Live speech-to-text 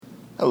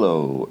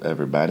Hello,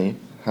 everybody.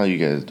 How you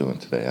guys doing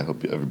today? I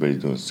hope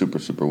everybody's doing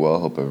super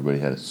well. Hope everybody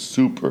had a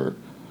super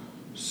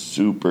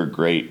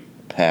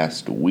great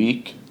past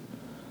week.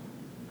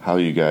 How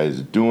you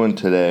guys doing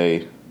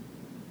today?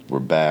 We're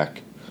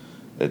back.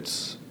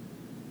 It's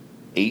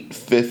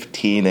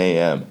 8:15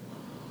 a.m.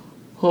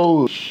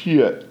 Holy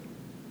shit.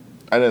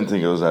 I didn't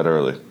think it was that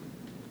early.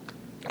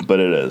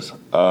 But it is.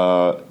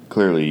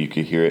 Clearly you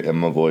could hear it in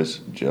my voice.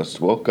 Just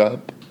woke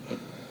up.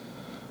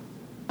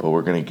 But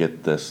we're going to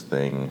get this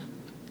thing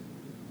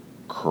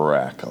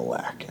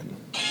crack-a-lackin'.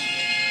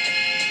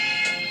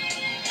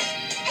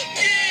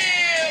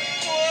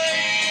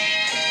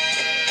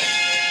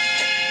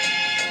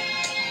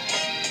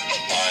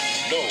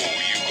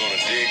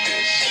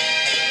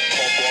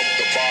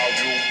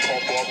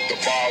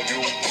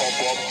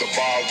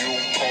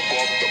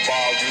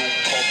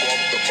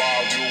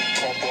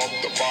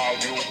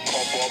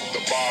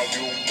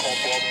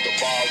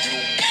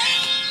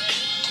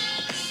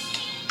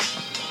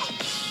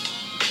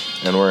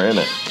 And we're in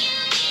it.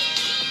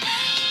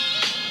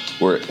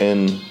 We're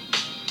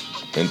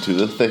into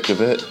the thick of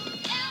it.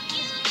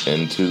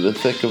 Into the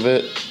thick of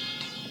it.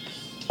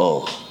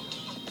 Oh,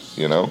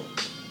 you know?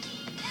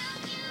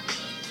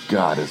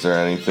 God, is there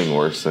anything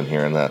worse than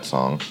hearing that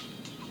song?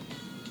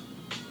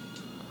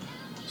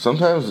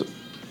 Sometimes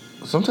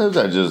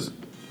I just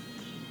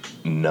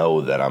know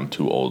that I'm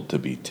too old to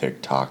be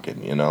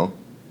TikToking, you know?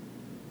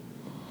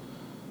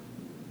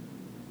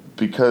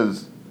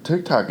 Because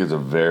TikTok is a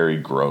very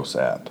gross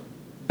app,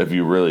 if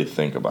you really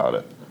think about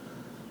it.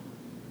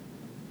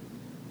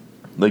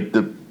 Like,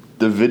 the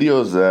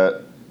videos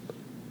that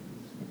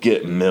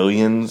get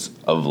millions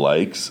of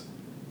likes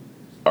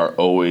are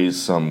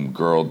always some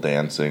girl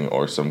dancing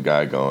or some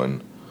guy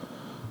going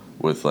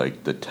with,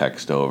 like, the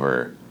text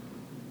over.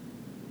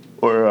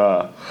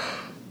 Or,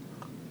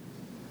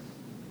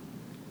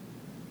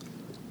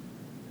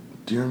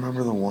 do you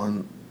remember the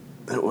one?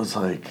 It was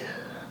like,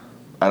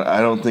 I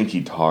don't think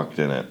he talked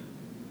in it.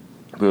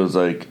 But it was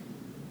like,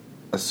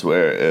 I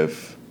swear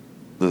if,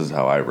 this is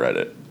how I read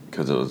it,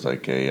 because it was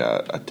like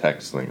a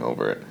text thing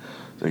over it.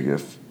 Like,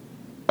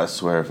 I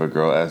swear if a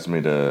girl asks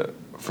me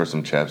for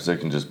some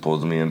chapstick and just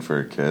pulls me in for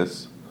a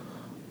kiss,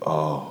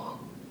 oh,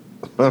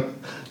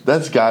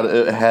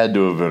 it had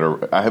to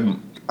have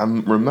been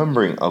I'm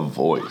remembering a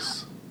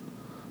voice.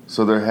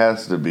 So there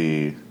has to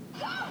be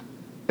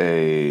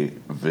a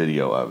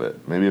video of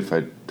it. Maybe if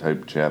I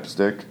type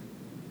chapstick.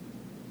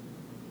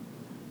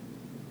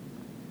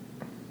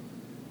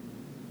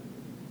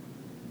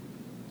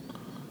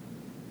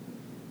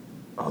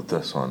 Oh,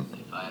 this one.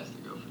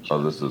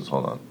 Oh, this is,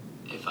 hold on.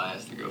 If I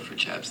asked the girl for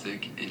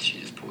chapstick and she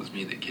just pulls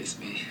me to kiss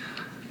me,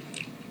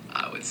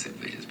 I would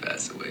simply just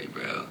pass away,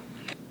 bro.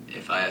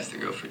 If I asked the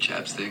girl for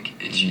chapstick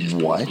and she just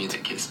pulls me to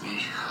kiss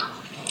me,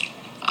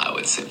 I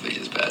would simply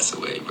just pass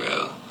away,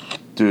 bro.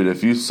 Dude,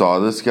 if you saw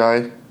this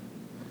guy,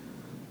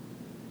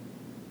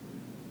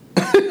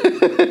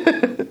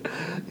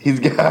 he's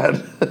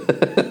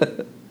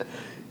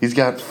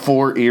got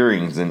 4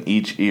 earrings in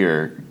each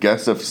ear.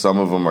 Guess if some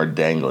of them are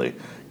dangly.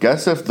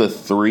 Guess if the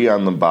 3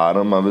 on the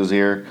bottom of his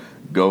ear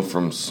go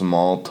from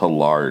small to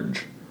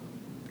large.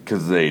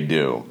 Because they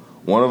do.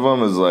 One of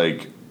them is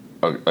like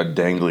a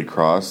dangly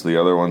cross. The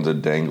other one's a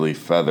dangly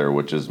feather,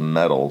 which is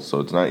metal. So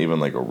it's not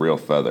even like a real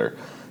feather.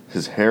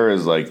 His hair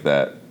is like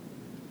that.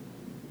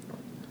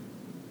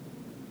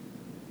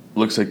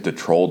 Looks like the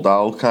troll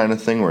doll kind of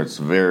thing, where it's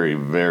very,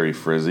 very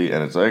frizzy.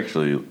 And it's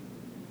actually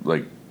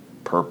like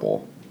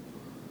purple.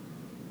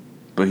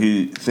 But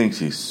he thinks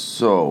he's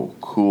so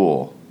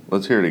cool.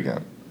 Let's hear it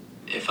again.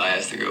 If I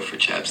asked the girl for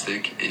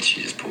chapstick and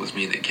she just pulls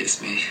me to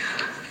kiss me,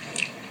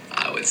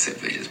 I would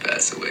simply just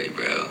pass away,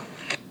 bro.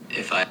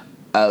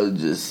 I would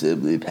just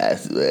simply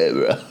pass away,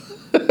 bro.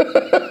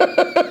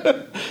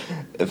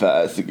 If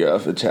I asked the girl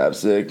for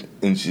chapstick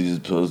and she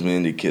just pulls me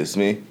in to kiss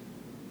me,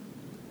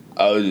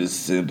 I would just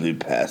simply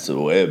pass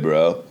away,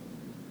 bro.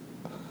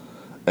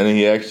 And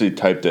he actually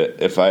typed it.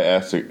 If I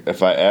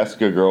ask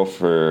a girl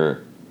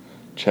for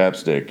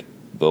chapstick,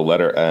 the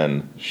letter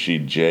N, she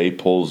J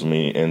pulls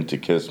me in to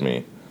kiss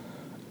me,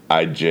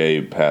 I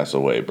J pass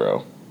away,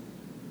 bro.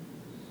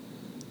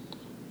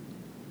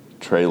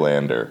 Trey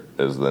Lander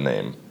is the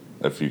name.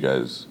 If you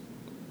guys,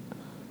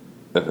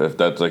 if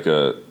that's like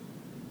a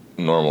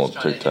normal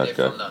TikTok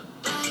guy.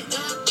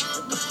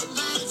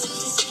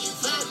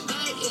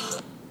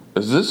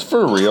 Is this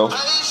for real?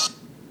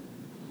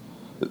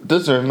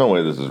 There's no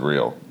way this is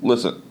real.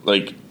 Listen,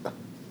 like,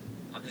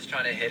 I'm just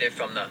trying to hit it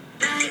from the.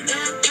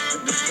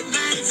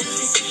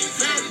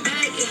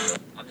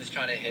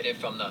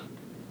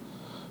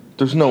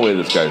 There's no way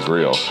this guy's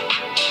real.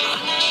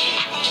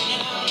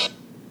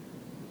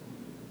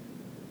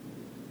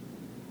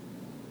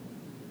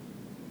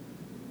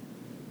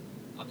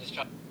 I'm just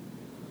trying.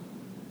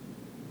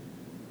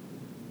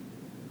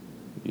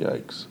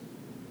 Yikes.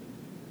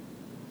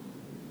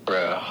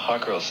 Bro,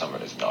 hot girl summer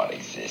does not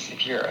exist.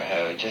 If you're a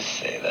hoe, just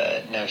say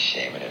that. No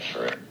shame in it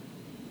for it.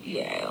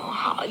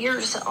 Yeah, you're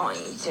so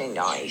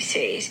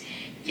nice.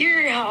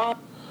 You're hot.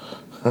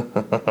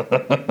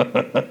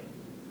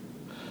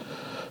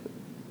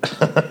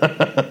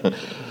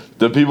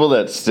 The people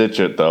that stitch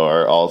it, though,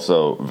 are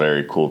also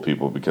very cool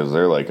people because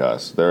they're like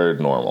us. They're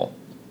normal.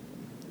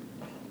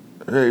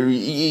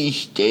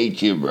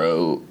 Stitch it,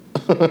 bro.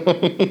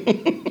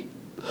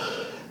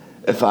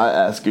 If I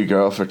ask a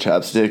girl for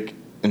chapstick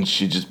and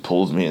she just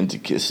pulls me in to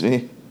kiss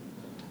me,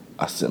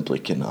 I simply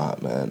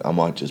cannot, man. I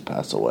might just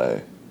pass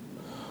away.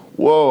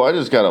 Whoa, I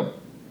just got a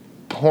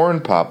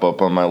porn pop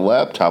up on my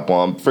laptop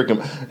while I'm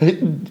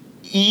freaking...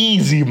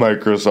 Easy,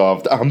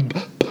 Microsoft. I'm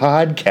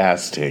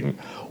podcasting.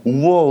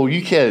 Whoa,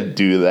 you can't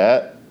do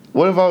that.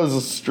 What if I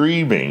was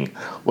streaming?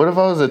 What if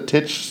I was a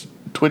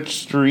Twitch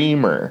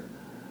streamer?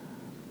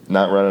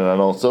 Not running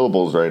on all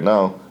syllables right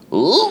now.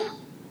 Ooh.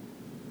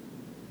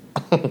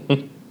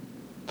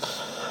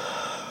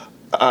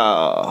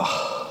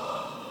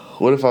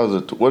 What if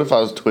I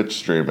was Twitch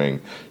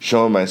streaming,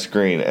 showing my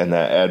screen, and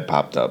that ad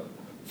popped up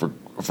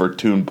for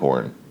toon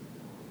porn?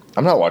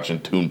 I'm not watching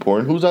toon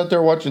porn. Who's out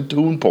there watching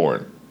toon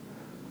porn?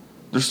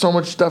 There's so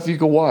much stuff you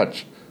can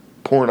watch,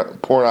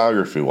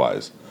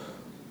 pornography-wise.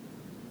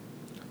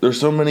 There's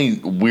so many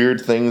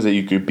weird things that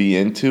you could be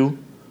into.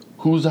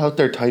 Who's out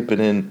there typing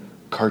in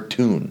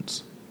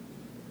cartoons?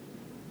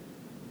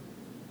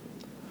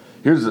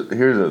 Here's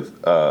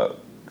a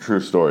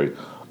true story.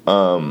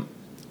 I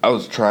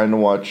was trying to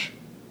watch.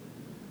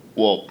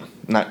 Well,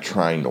 not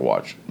trying to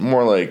watch.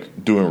 More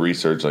like doing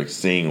research, like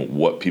seeing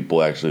what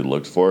people actually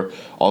looked for.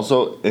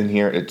 Also, in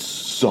here, it's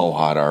so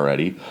hot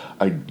already.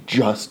 I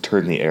just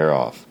turned the air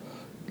off.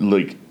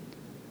 Like,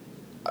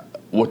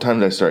 what time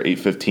did I start?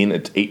 8:15?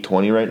 It's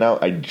 8:20 right now.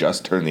 I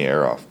just turned the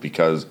air off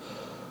because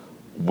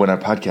when I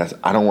podcast,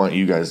 I don't want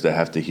you guys to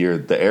have to hear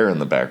the air in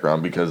the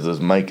background because this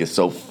mic is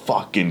so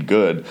fucking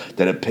good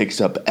that it picks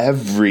up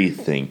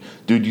everything.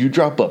 Dude, you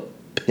drop a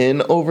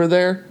pin over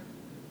there,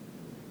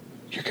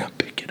 you're going to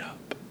pick it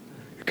up.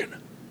 You're going to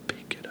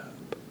pick it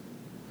up.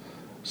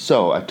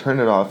 So I turned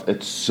it off.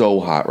 It's so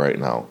hot right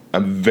now.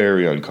 I'm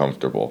very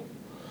uncomfortable.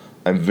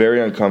 At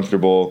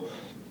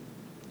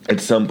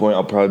some point,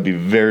 I'll probably be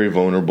very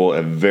vulnerable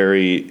and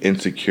very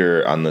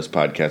insecure on this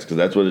podcast because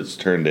that's what it's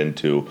turned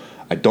into.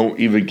 I don't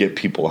even get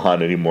people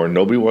on anymore.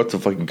 Nobody wants to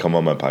fucking come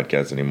on my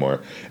podcast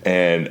anymore.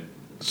 And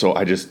so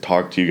I just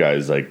talk to you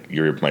guys like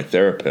you're my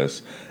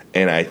therapist.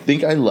 And I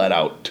think I let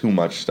out too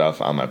much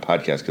stuff on my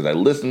podcast because I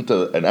listened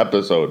to an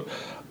episode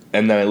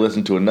and then I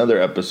listened to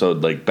another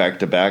episode like back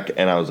to back.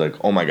 And I was like,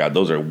 oh my God,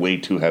 those are way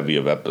too heavy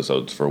of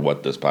episodes for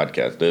what this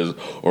podcast is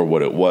or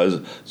what it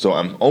was. So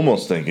I'm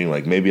almost thinking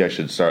like maybe I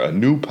should start a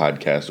new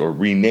podcast or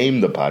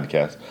rename the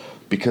podcast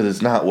because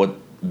it's not what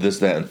This,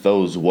 That, and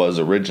Those was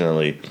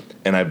originally.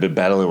 And I've been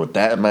battling with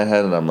that in my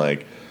head. And I'm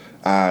like,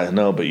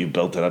 no, but you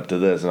built it up to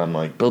this. And I'm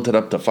like, built it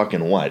up to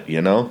fucking what,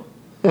 you know?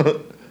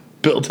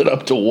 Built it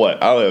up to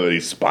what? I don't have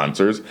any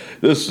sponsors.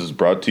 This is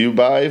brought to you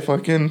by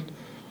fucking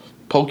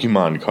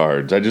Pokemon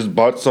cards. I just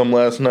bought some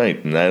last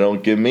night, and they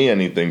don't give me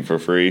anything for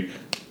free.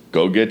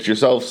 Go get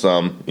yourself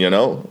some, you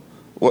know?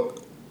 What?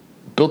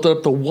 Built it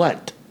up to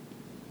what?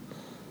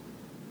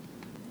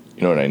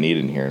 You know what I need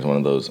in here is one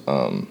of those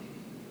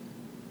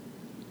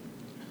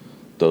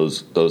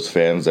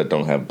fans that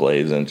don't have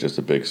blades and it's just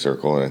a big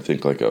circle, and I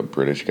think like a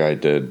British guy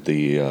did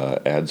the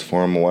ads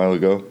for him a while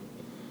ago.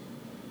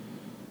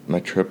 Am I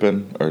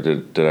tripping? Or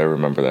did I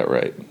remember that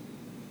right?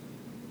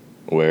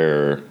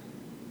 Where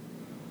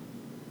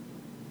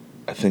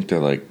I think they're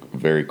like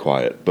very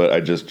quiet. But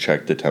I just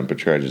checked the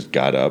temperature. I just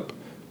got up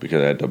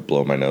because I had to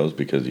blow my nose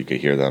because you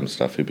could hear that I'm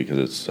stuffy because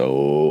it's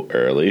so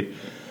early.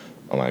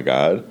 Oh my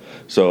God.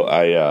 So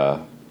I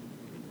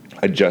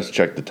just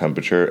checked the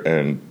temperature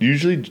and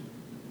usually...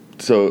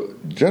 So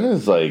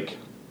Jenna's like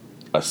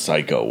a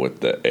psycho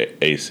with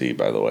the AC,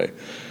 by the way.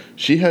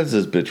 She has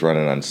this bitch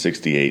running on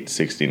 68,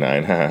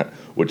 69,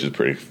 which is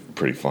pretty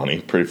funny.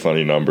 Pretty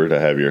funny number to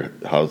have your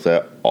house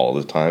at all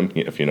the time,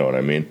 if you know what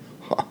I mean.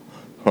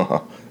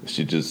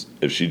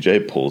 If she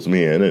pulls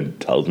me in and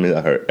tells me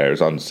that her air's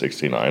on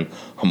 69,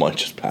 I might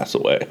just pass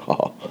away.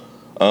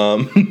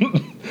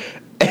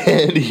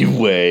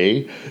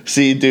 Anyway,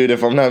 see, dude,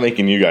 if I'm not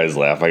making you guys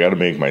laugh, I got to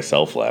make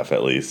myself laugh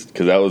at least,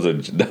 because that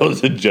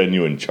was a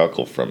genuine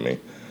chuckle from me.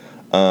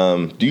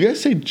 Do you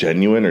guys say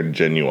genuine or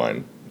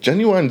genuine?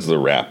 Genuine's the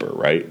rapper,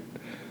 right?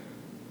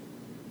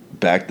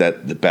 Back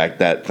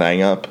that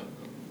thing up.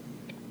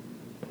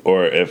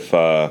 Or if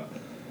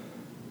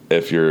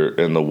you're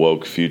in the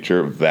woke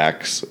future,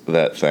 vax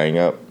that thing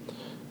up.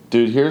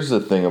 Dude, here's the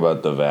thing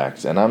about the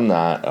vax, and I'm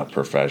not a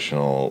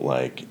professional,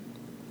 like,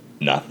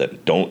 nothing.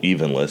 Don't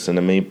even listen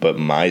to me, but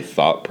my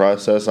thought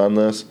process on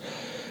this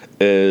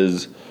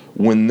is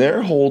when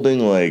they're holding,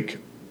 like,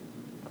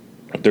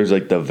 there's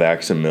like the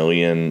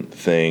Vax-A-Million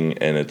thing,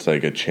 and it's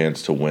like a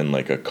chance to win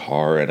like a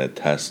car and a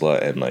Tesla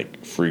and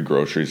like free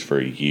groceries for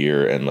a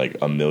year and like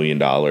 $1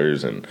 million,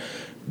 and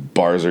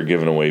bars are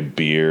giving away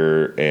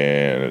beer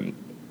and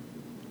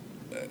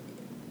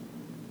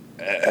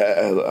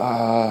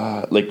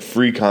like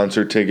free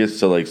concert tickets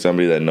to like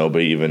somebody that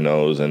nobody even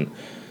knows, and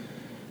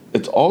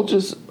it's all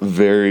just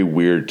very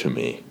weird to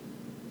me.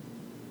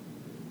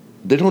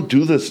 They don't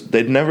do this.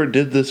 They never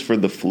did this for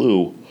the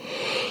flu.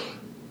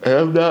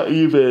 I'm not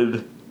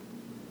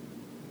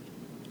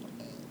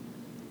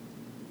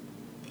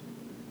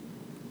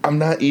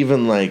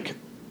even like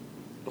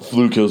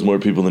flu kills more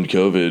people than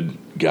COVID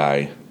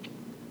guy.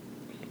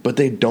 But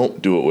they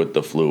don't do it with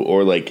the flu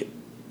or like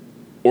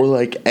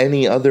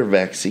any other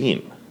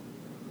vaccine.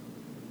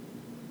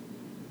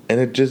 And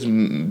it just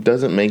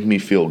doesn't make me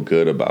feel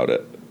good about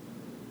it.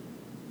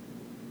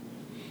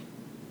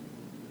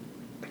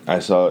 I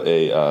saw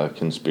a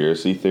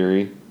conspiracy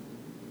theory.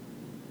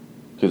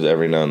 Because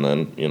every now and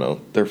then, you know,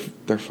 they're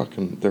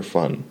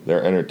fun.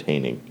 They're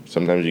entertaining.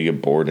 Sometimes you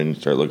get bored and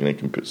you start looking at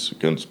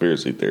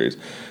conspiracy theories.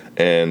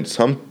 And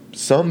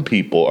some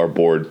people are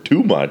bored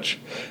too much,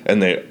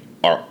 and they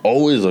are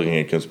always looking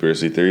at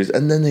conspiracy theories,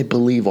 and then they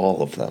believe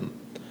all of them.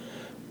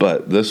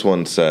 But this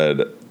one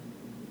said,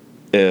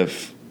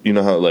 if, you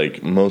know how,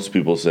 like, most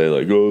people say,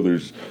 like, oh,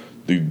 there's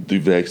the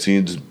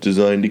vaccine's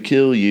designed to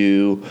kill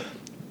you.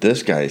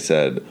 This guy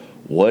said,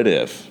 what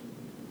if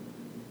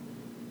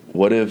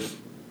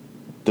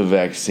the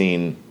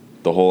vaccine,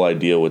 the whole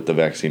idea with the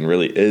vaccine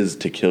really is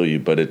to kill you,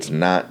 but it's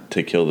not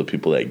to kill the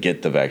people that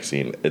get the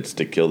vaccine. It's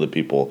to kill the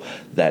people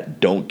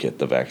that don't get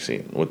the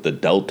vaccine with the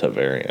Delta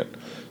variant.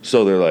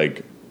 So they're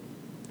like,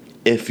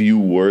 if you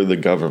were the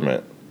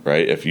government,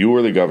 right? If you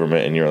were the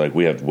government and you're like,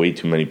 we have way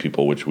too many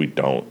people, which we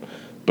don't.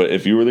 But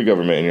if you were the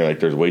government and you're like,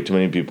 there's way too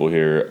many people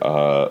here,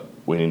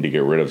 we need to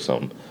get rid of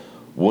some.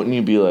 Wouldn't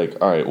you be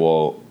like, all right,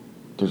 well,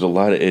 there's a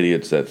lot of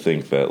idiots that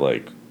think that,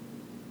 like,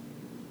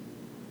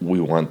 we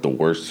want the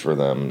worst for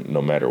them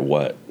no matter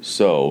what.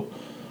 So,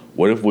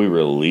 what if we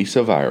release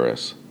a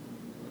virus,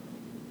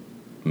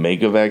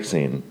 make a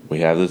vaccine,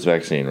 we have this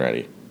vaccine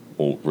ready,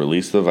 we'll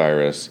release the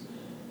virus,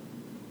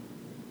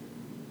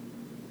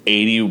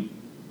 80%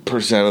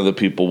 of the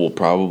people will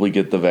probably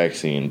get the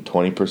vaccine,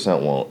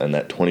 20% won't, and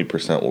that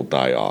 20% will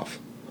die off.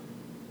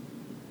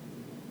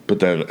 But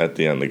then at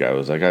the end the guy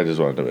was like, I just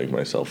wanted to make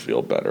myself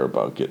feel better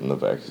about getting the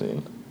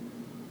vaccine.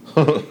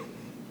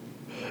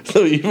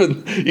 So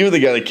even the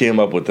guy that came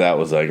up with that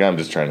was like, I'm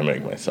just trying to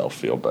make myself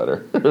feel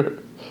better.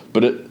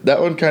 But that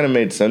one kind of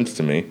made sense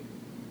to me.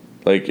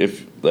 Like,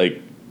 if, like,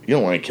 you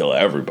don't want to kill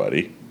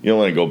everybody. You don't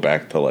want to go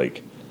back to,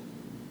 like,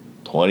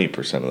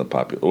 20% of the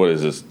population. What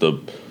is this,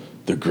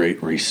 the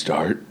Great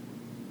Restart?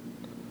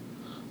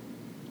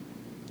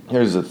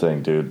 Here's the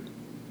thing, dude.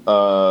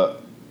 I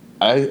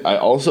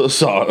also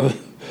saw...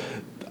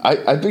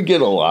 I've been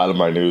getting a lot of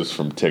my news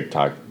from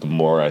TikTok the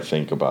more I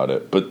think about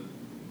it. But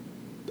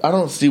I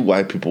don't see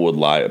why people would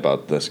lie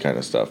about this kind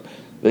of stuff.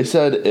 They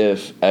said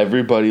if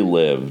everybody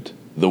lived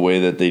the way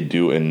that they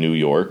do in New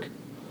York,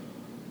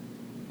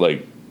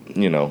 like,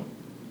 you know,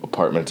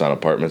 apartments on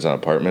apartments on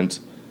apartments,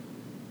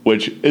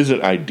 which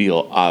isn't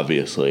ideal,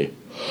 obviously,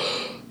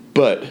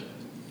 but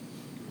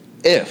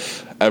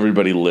if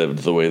everybody lived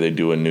the way they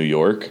do in New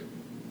York,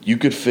 you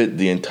could fit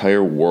the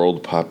entire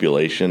world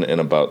population in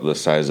about the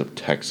size of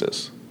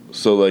Texas.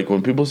 So, like,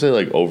 when people say,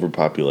 like,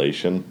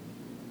 overpopulation,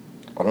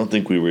 I don't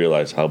think we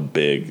realize how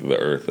big the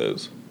earth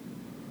is.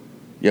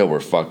 Yeah,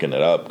 we're fucking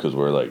it up because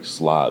we're like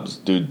slobs.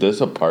 Dude,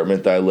 this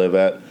apartment that I live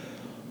at,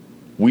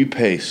 we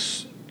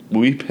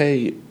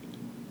pay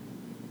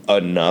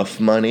enough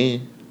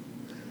money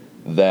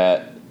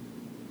that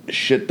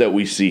shit that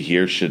we see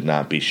here should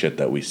not be shit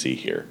that we see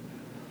here.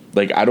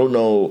 Like, I don't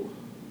know.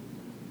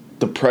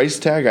 The price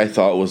tag I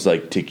thought was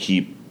like to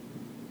keep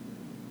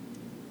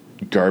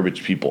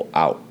garbage people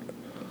out.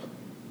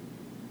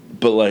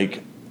 But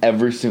like,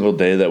 every single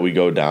day that we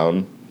go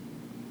down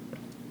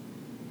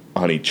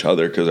on each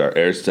other because our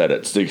air's set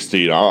at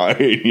 69,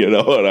 you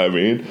know what I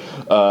mean?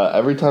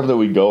 Every time that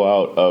we go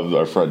out of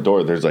our front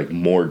door, there's like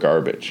more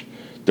garbage.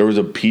 There was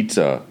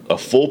a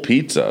full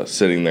pizza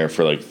sitting there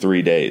for like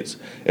 3 days.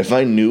 If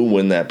I knew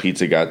when that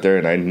pizza got there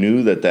and I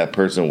knew that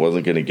person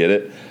wasn't going to get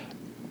it,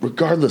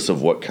 regardless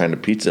of what kind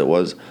of pizza it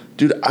was,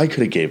 dude, I could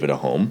have gave it a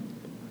home,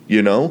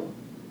 you know?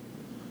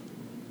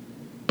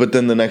 But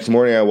then the next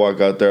morning I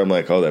walk out there, I'm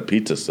like, oh, that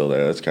pizza's still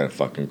there. That's kind of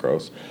fucking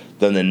gross.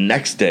 Then the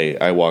next day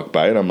I walk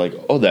by and I'm like,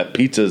 oh, that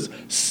pizza's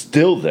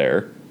still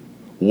there.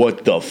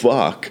 What the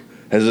fuck?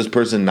 Has this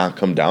person not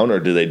come down or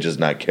do they just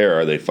not care?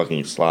 Are they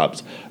fucking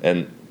slobs?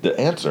 And the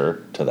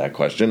answer to that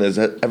question is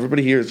that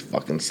everybody here is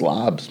fucking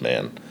slobs,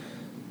 man.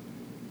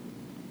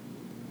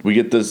 We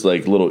get this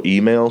like little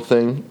email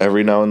thing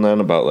every now and then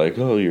about like,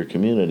 oh, your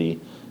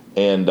community.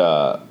 And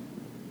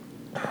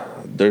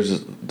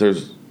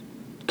there's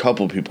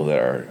couple people that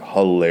are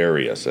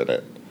hilarious in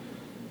it.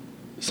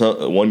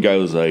 So one guy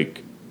was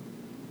like,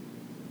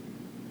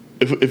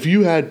 if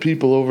you had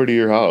people over to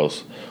your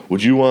house,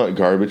 would you want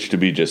garbage to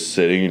be just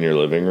sitting in your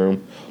living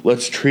room?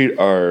 Let's treat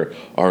our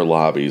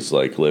lobbies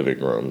like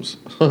living rooms.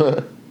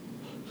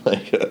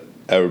 Like,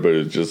 everybody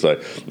was just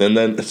like, and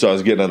then so I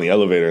was getting on the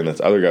elevator and this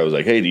other guy was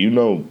like, hey, do you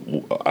know,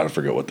 I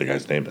forget what the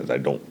guy's name is.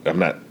 I'm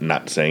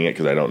not saying it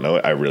because I don't know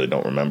it. I really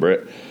don't remember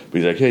it. But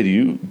he's like, hey,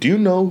 do you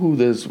know who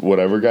this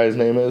whatever guy's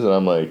name is? And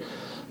I'm like,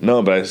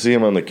 no, but I see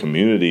him on the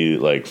community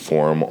like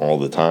forum all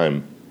the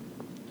time.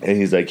 And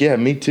he's like, yeah,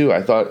 me too.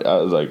 I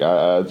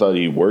thought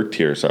he worked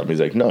here or something. He's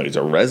like, no, he's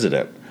a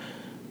resident.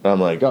 And I'm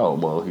like, oh,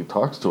 well, he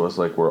talks to us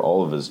like we're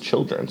all of his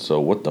children, so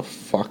what the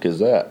fuck is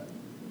that?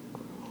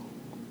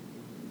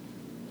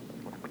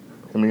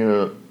 I mean,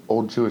 an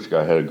old Jewish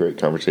guy had a great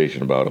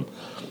conversation about him.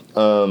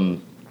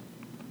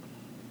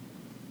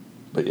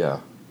 But yeah.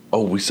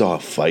 Oh, we saw a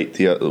fight.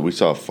 We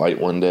saw a fight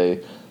one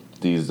day.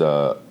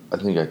 I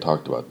think I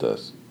talked about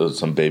this. It was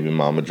some baby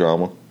mama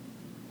drama. A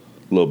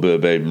little bit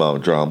of baby mama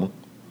drama.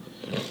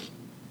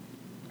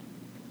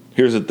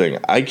 Here's the thing.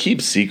 I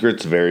keep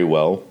secrets very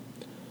well.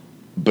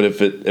 But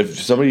if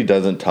somebody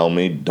doesn't tell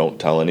me, don't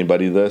tell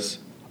anybody this,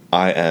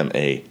 I am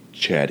a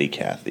chatty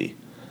Cathy.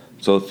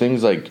 So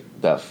things like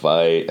that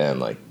fight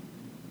and like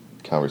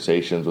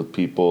conversations with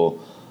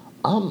people,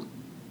 I'm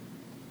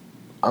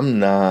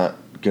not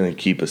gonna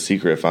keep a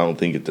secret if I don't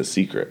think it's a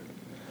secret.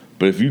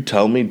 But if you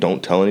tell me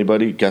don't tell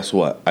anybody, guess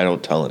what? I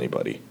don't tell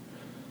anybody.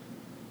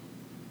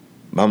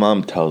 My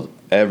mom tells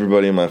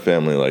everybody in my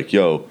family, like,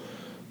 yo,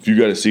 if you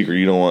got a secret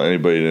you don't want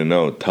anybody to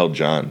know, tell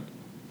John.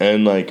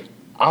 And like,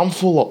 I'm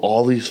full of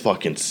all these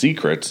fucking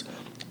secrets.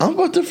 I'm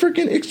about to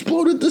freaking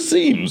explode at the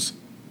seams.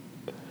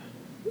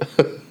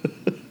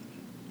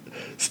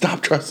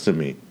 Stop trusting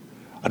me.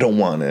 I don't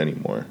want it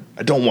anymore.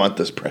 I don't want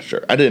this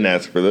pressure. I didn't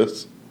ask for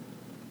this.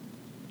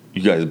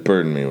 You guys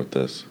burden me with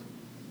this.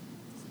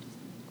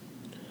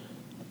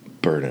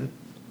 Burden.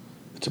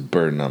 It's a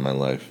burden on my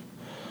life.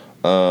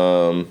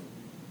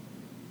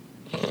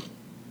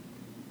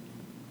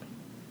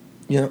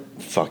 Yeah,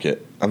 fuck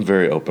it. I'm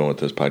very open with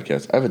this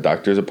podcast. I have a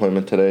doctor's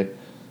appointment today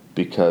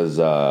because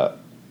I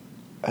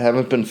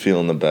haven't been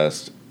feeling the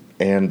best.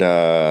 And,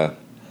 I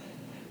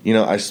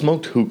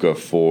smoked hookah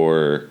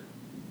for,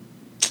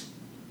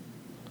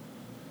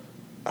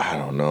 I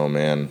don't know,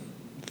 man,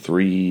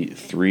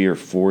 three or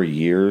 4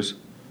 years,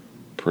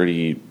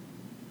 pretty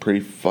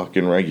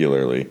fucking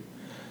regularly.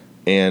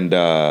 And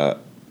the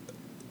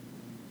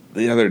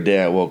other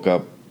day I woke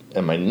up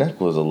and my neck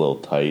was a little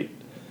tight.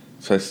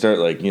 So I start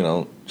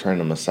trying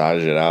to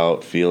massage it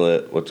out, feel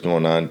it, what's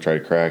going on, try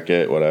to crack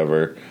it,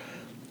 whatever.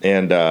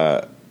 And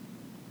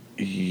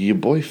your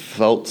boy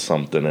felt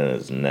something in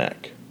his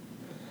neck.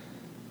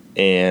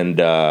 And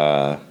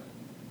not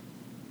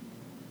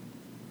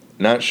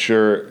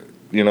sure,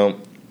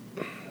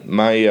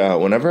 my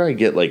whenever I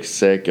get like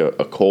sick,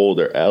 a cold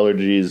or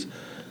allergies,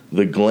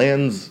 the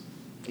glands,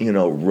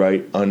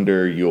 right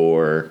under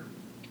your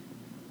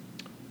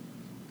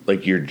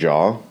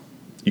jaw,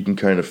 you can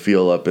kind of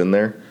feel up in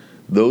there.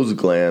 Those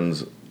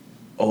glands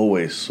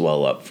always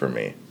swell up for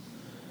me.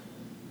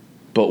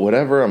 But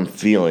whatever I'm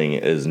feeling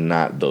is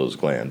not those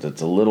glands.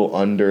 It's a little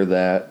under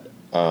that,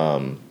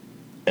 and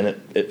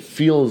it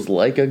feels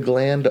like a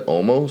gland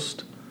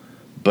almost,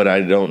 but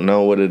I don't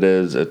know what it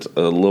is. It's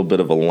a little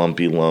bit of a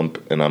lumpy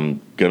lump, and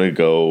I'm going to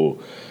go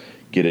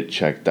get it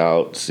checked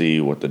out,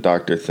 see what the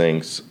doctor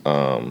thinks,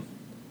 because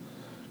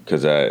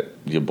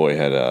your boy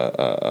had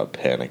a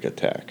panic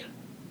attack.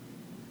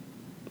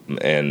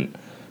 And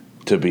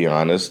to be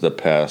honest, the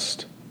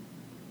past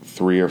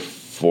 3 or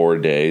 4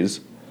 days,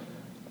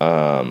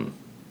 I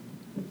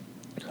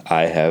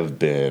have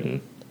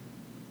been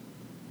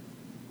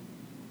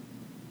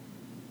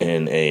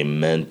in a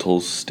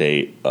mental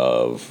state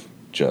of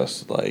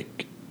just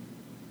like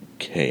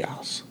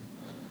chaos.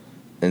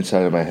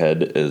 Inside of my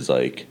head is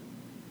like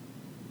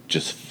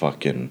just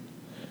fucking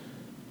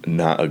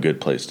not a good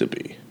place to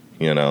be,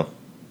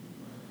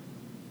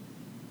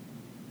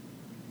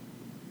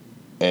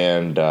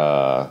 And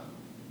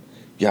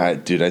yeah,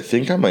 dude, I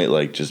think I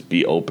might just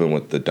be open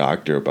with the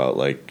doctor about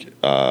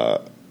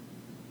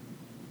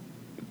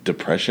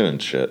depression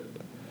and shit.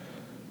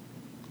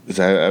 'Cause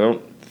I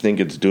don't think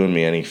it's doing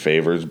me any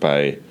favors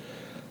by.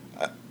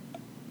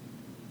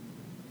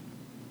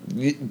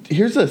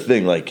 Here's the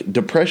thing,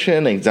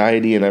 depression,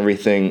 anxiety, and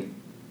everything.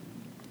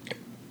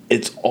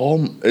 It's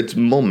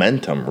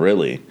momentum,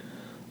 really.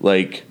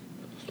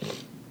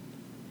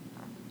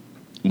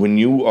 When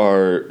you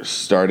are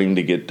starting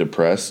to get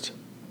depressed,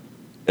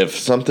 if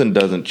something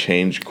doesn't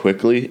change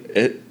quickly,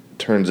 it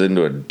turns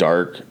into a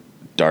dark,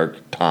 dark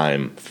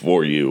time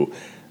for you.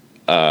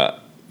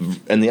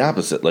 And the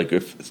opposite,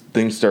 if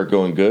things start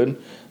going good,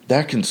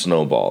 that can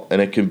snowball,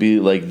 and it can be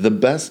the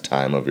best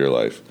time of your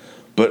life.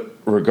 But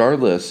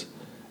regardless,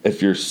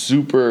 if you're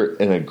super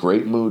in a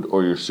great mood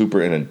or you're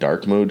super in a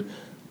dark mood,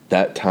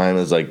 that time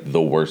is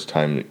the worst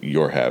time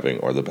you're having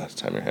or the best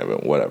time you're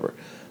having, whatever.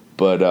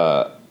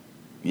 But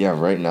yeah,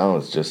 right now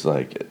it's just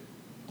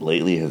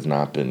lately has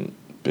not been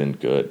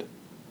good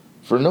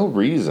for no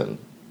reason.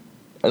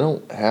 I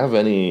don't have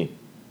any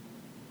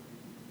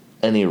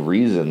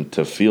reason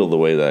to feel the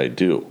way that I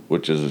do,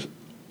 which is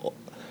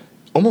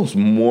almost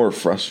more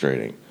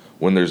frustrating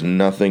when there's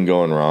nothing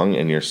going wrong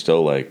and you're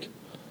still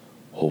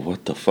well,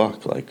 what the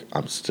fuck?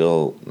 I'm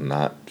still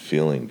not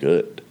feeling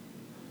good.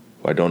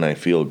 Why don't I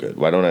feel good?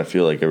 Why don't I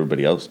feel like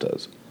everybody else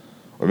does?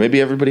 Or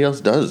maybe everybody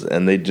else does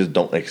and they just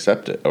don't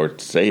accept it or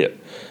say it.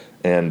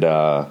 And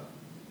I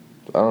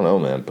don't know,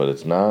 man, but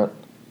it's not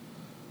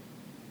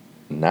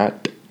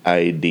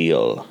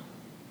ideal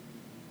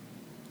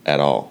at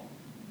all.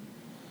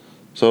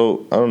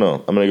 So, I don't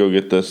know. I'm going to go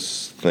get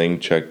this thing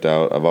checked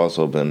out. I've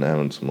also been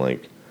having some,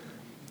 like,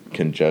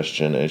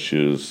 congestion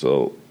issues,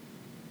 so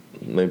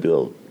maybe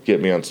they'll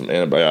get me on some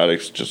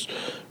antibiotics, just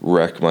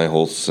wreck my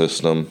whole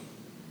system.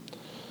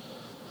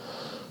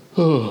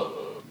 Oh,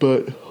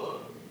 but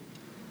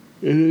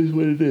it is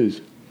what it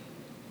is.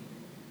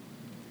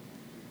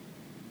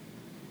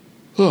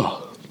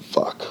 Oh,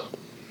 fuck.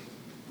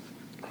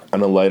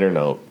 On a lighter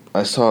note,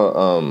 I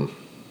saw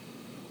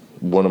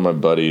one of my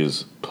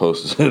buddies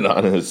posted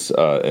on his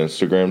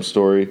Instagram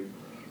story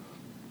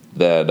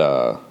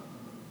that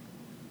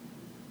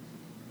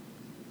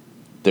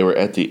they were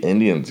at the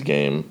Indians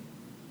game,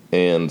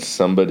 and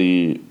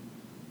they're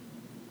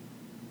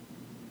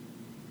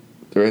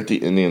at the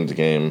Indians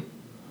game,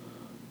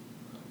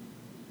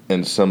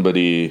 and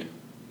somebody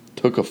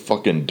took a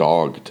fucking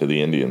dog to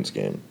the Indians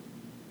game.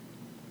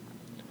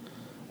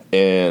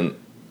 And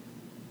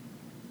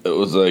it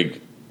was like,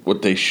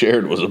 what they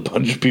shared was a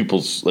bunch of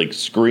people like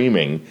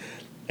screaming,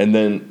 and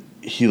then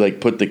he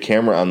like put the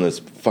camera on this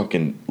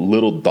fucking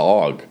little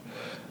dog.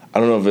 I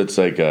don't know if it's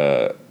like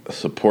a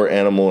support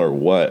animal or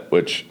what,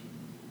 which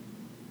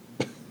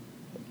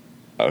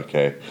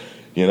okay,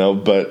 you know,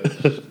 but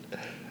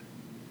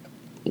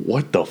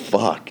what the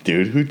fuck,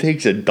 dude? Who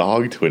takes a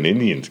dog to an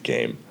Indians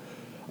game?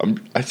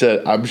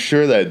 I'm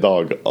sure that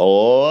dog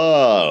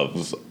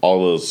loves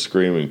all those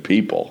screaming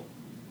people.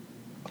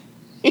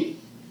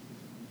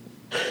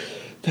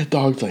 That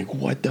dog's like,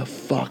 what the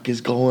fuck is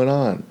going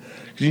on?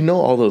 Because you know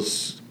all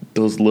those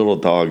little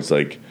dogs,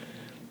 like,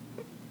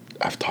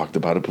 I've talked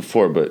about it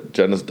before, but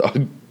Jenna's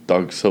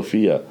dog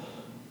Sophia,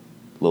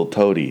 little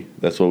Toady,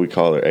 that's what we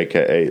call her,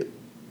 aka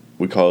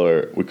we call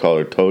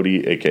her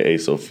Toady, aka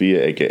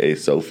Sophia, aka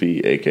Sophie,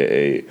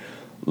 aka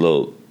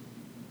little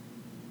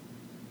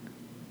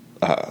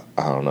I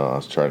don't know, I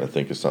was trying to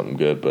think of something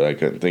good, but I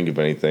couldn't think of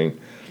anything.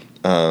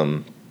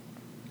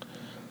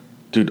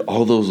 Dude,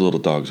 all those little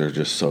dogs are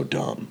just so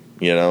dumb.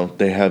 You know,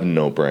 they have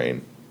no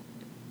brain.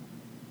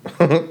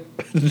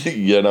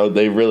 You know,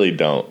 they really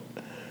don't.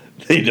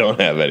 They don't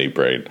have any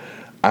brain.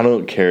 I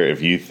don't care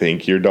if you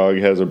think your dog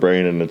has a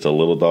brain and it's a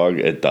little dog.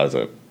 It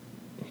doesn't.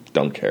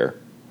 Don't care.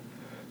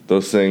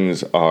 Those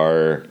things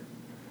are,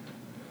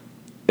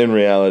 in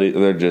reality,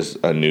 they're just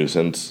a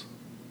nuisance,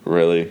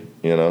 really.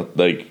 You know,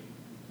 like,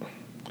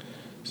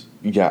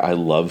 yeah, I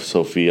love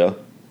Sophia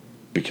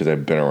because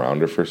I've been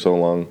around her for so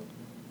long.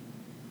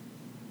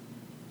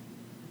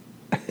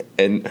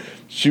 And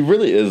she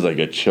really is like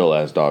a chill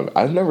ass dog.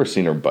 I've never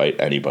seen her bite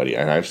anybody,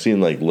 and I've seen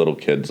like little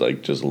kids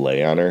like just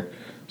lay on her.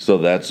 So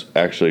that's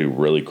actually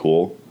really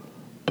cool.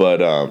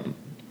 But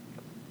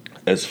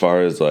as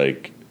far as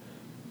like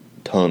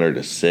telling her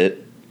to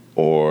sit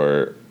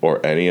or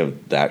any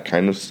of that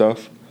kind of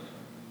stuff,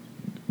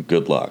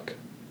 good luck,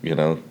 you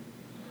know.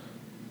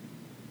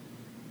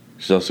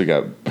 She's also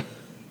got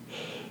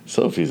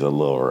Sophie's a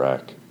little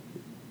wreck.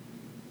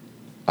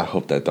 I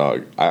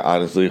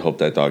honestly hope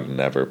that dog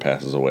never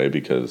passes away,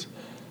 because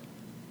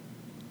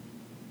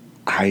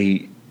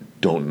I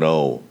don't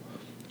know.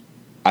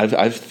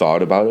 I've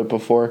thought about it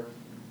before.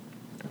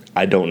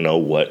 I don't know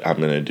what I'm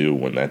going to do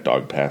when that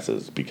dog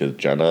passes, because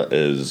Jenna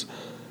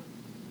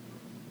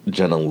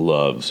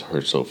loves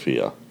her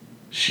Sophia.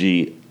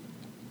 She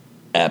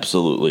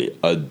absolutely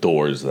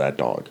adores that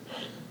dog.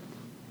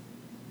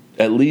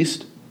 At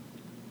least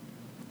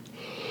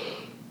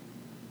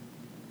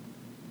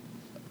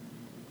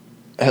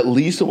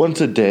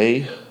once a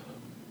day,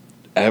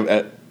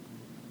 at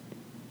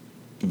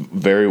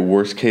very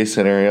worst case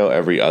scenario,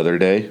 every other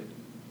day,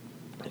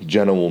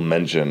 Jenna will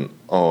mention,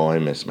 oh, I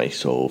miss my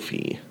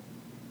Sophie.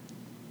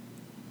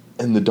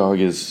 And the dog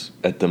is,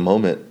 at the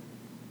moment,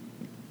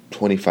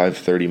 25,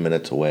 30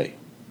 minutes away.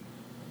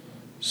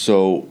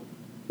 So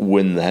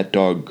when that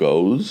dog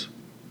goes,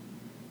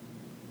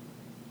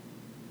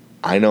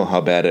 I know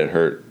how bad it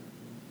hurt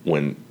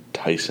when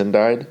Tyson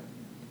died,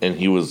 and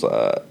he was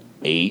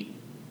 8,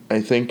 I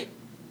think.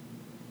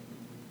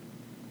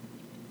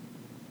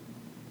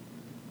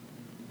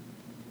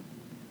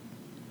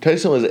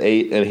 Tyson was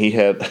 8, and he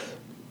had...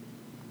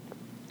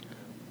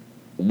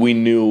 We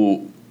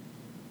knew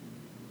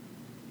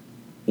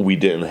we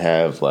didn't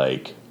have,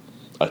 like,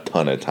 a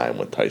ton of time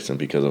with Tyson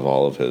because of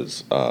all of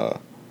his...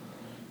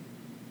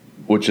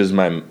 which is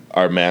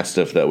our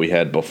Mastiff that we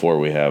had before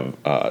we have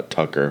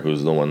Tucker,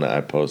 who's the one that I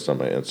post on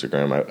my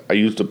Instagram. I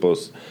used to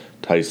post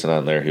Tyson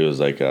on there. He was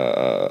like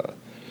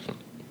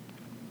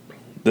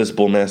this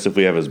Bull Mastiff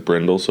we have is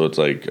brindle, so it's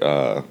like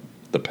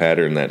the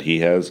pattern that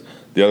he has.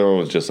 The other one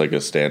was just like a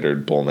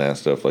standard Bull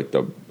Mastiff, like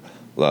the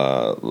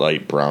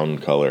light brown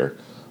color.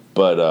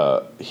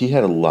 But he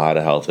had a lot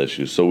of health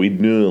issues, so we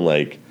knew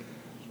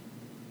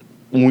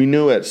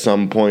at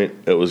some point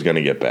it was going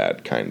to get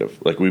bad, kind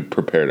of. Like, we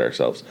prepared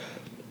ourselves.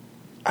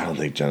 I don't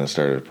think Jenna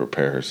started to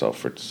prepare herself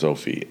for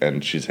Sophie,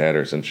 and she's had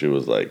her since she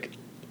was, like,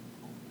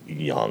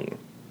 young.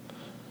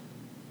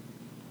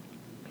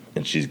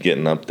 And she's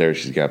getting up there.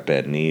 She's got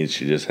bad knees.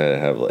 She just had to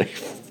have, like,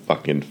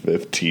 fucking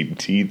 15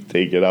 teeth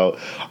taken out.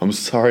 I'm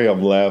sorry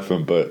I'm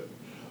laughing, but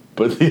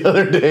But the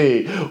other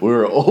day, we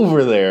were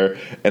over there,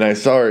 and I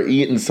saw her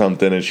eating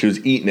something, and she was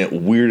eating it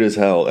weird as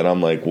hell. And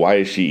I'm like, why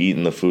is she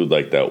eating the food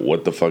like that?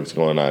 What the fuck's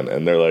going on?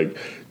 And they're like,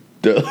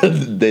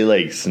 they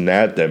like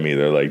snapped at me.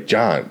 They're like,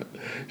 John,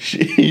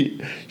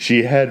 she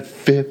had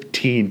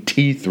 15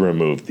 teeth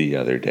removed the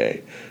other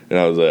day. And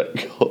I was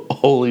like,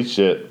 holy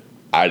shit,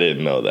 I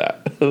didn't know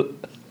that.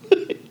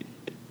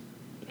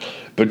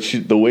 But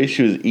the way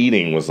she was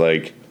eating was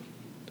like,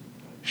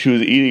 she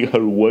was eating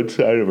on one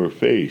side of her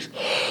face.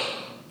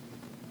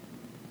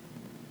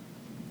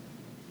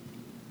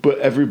 But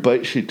every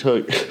bite she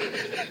took,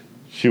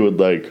 she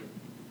would like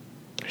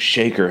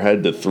shake her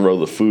head to throw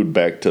the food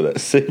back to that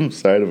same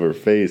side of her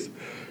face.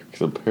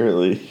 Because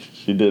apparently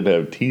she didn't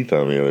have teeth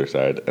on the other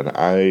side. And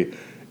I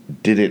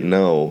didn't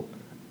know.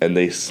 And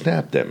they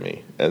snapped at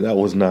me. And that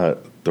was not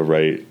the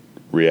right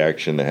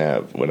reaction to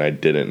have when I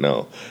didn't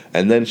know.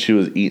 And then she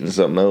was eating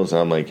something else.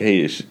 And I'm like,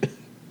 hey,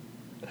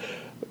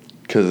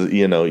 because,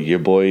 you know, your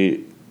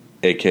boy,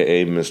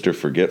 a.k.a. Mr.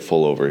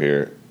 Forgetful over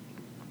here,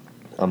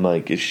 I'm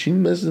like, is she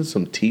missing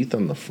some teeth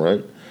on the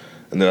front?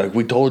 And they're like,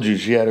 we told you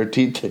she had her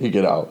teeth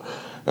taken out.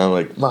 And I'm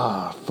like,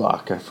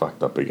 fuck, I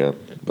fucked up again.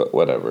 But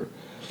whatever.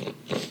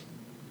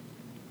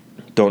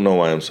 Don't know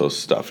why I'm so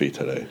stuffy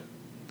today.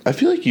 I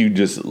feel like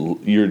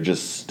you're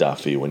just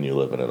stuffy when you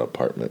live in an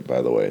apartment,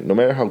 by the way. No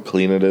matter how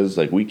clean it is,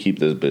 like, we keep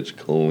this bitch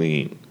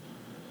clean.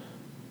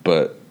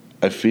 But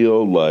I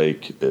feel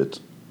like it's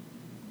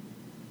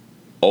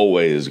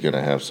always going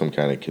to have some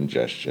kind of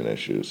congestion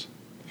issues.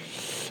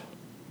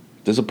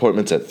 This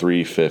appointment's at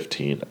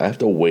 3:15. I have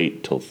to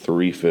wait till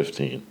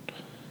 3:15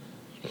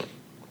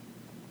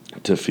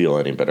 to feel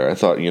any better. I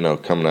thought, you know,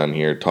 coming on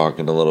here,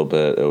 talking a little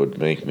bit, it would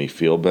make me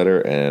feel better,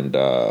 and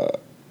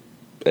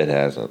it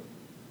hasn't.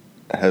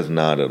 It has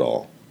not at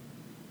all.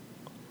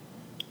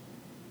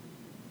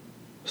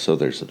 So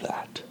there's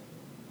that.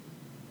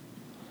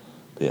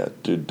 But yeah,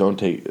 dude,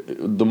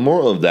 the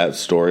moral of that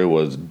story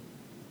was,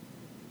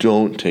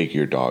 don't take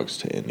your dogs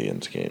to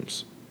Indians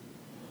games.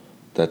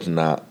 That's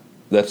not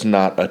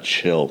a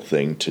chill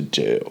thing to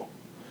do.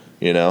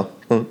 You know?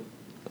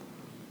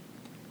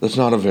 That's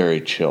not a very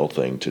chill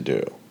thing to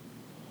do.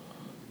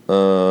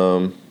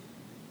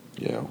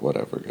 Yeah,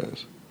 whatever,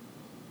 guys.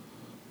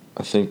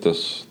 I think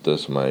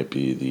this might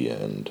be the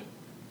end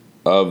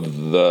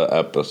of the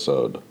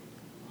episode.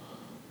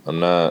 I'm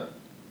not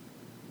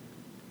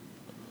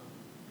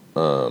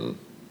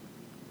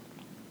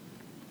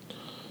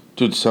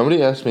dude,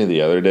 somebody asked me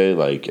the other day,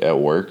 like, at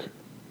work,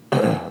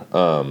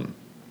 because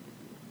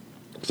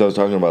I was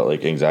talking about,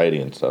 like, anxiety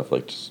and stuff,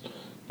 like,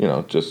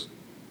 just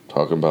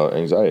talking about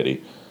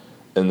anxiety,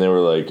 and they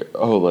were like,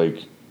 oh,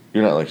 like,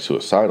 you're not, like,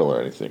 suicidal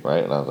or anything,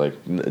 right? And I was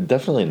like,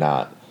 definitely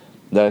not.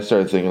 Then I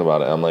started thinking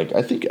about it, I'm like,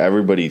 I think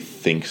everybody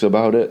thinks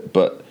about it,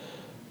 but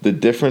the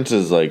difference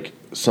is, like,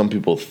 some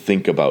people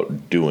think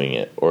about doing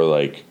it, or,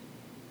 like,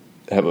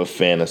 have a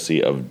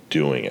fantasy of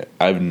doing it.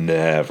 I've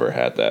never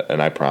had that,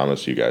 and I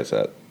promise you guys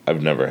that.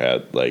 I've never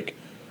had, like,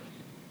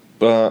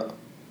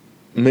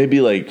 maybe,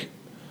 like,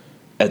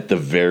 at the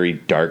very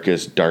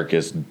darkest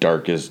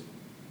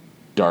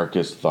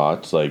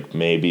thoughts, like,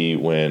 maybe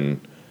like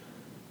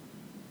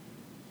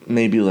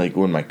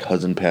when my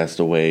cousin passed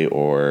away,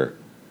 or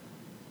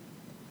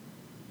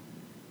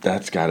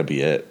that's gotta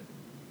be it.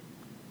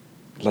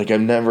 Like, I've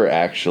never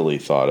actually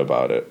thought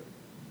about it,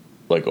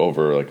 like,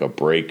 over, like, a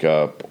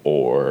breakup,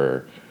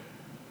 or,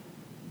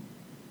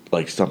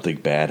 like, something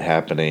bad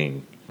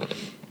happening.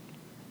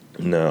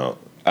 No,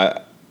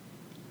 I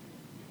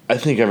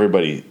think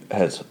everybody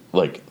has,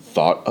 like,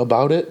 thought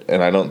about it,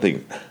 and I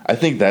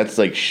think that's,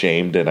 like,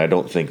 shamed, and I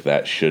don't think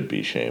that should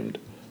be shamed.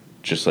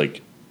 Just,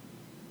 like,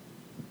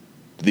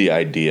 the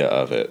idea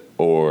of it,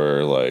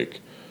 or, like,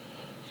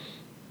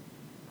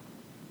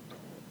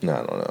 I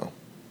don't know.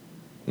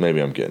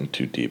 Maybe I'm getting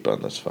too deep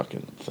on this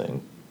fucking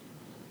thing.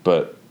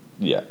 But,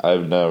 yeah, I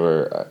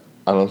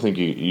don't think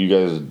you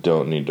guys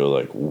don't need to,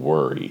 like,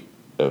 worry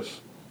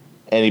if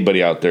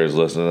anybody out there is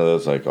listening to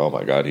this, like, oh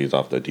my God, he's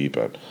off the deep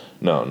end.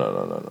 No.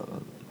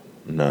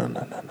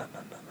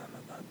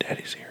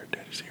 Daddy's here.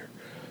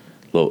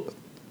 Look,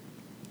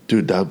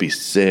 dude, that would be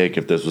sick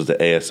if this was the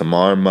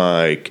ASMR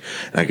mic,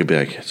 and I could be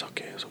like, it's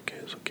okay.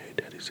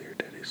 Daddy's here.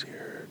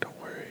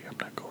 Don't worry, I'm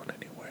not going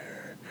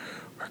anywhere.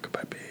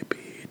 Rockabye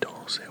baby,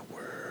 don't say a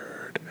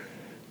word.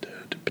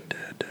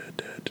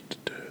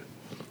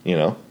 You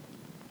know?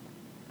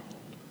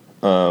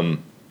 I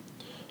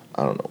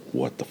don't know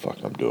what the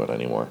fuck I'm doing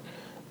anymore.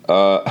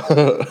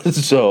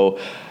 So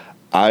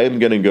I'm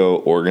going to go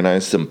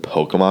organize some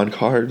Pokemon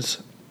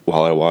cards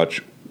while I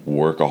watch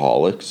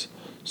Workaholics.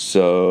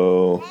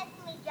 So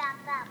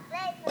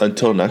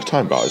until next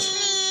time,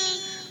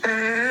 guys.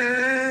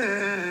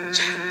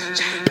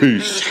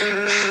 Peace.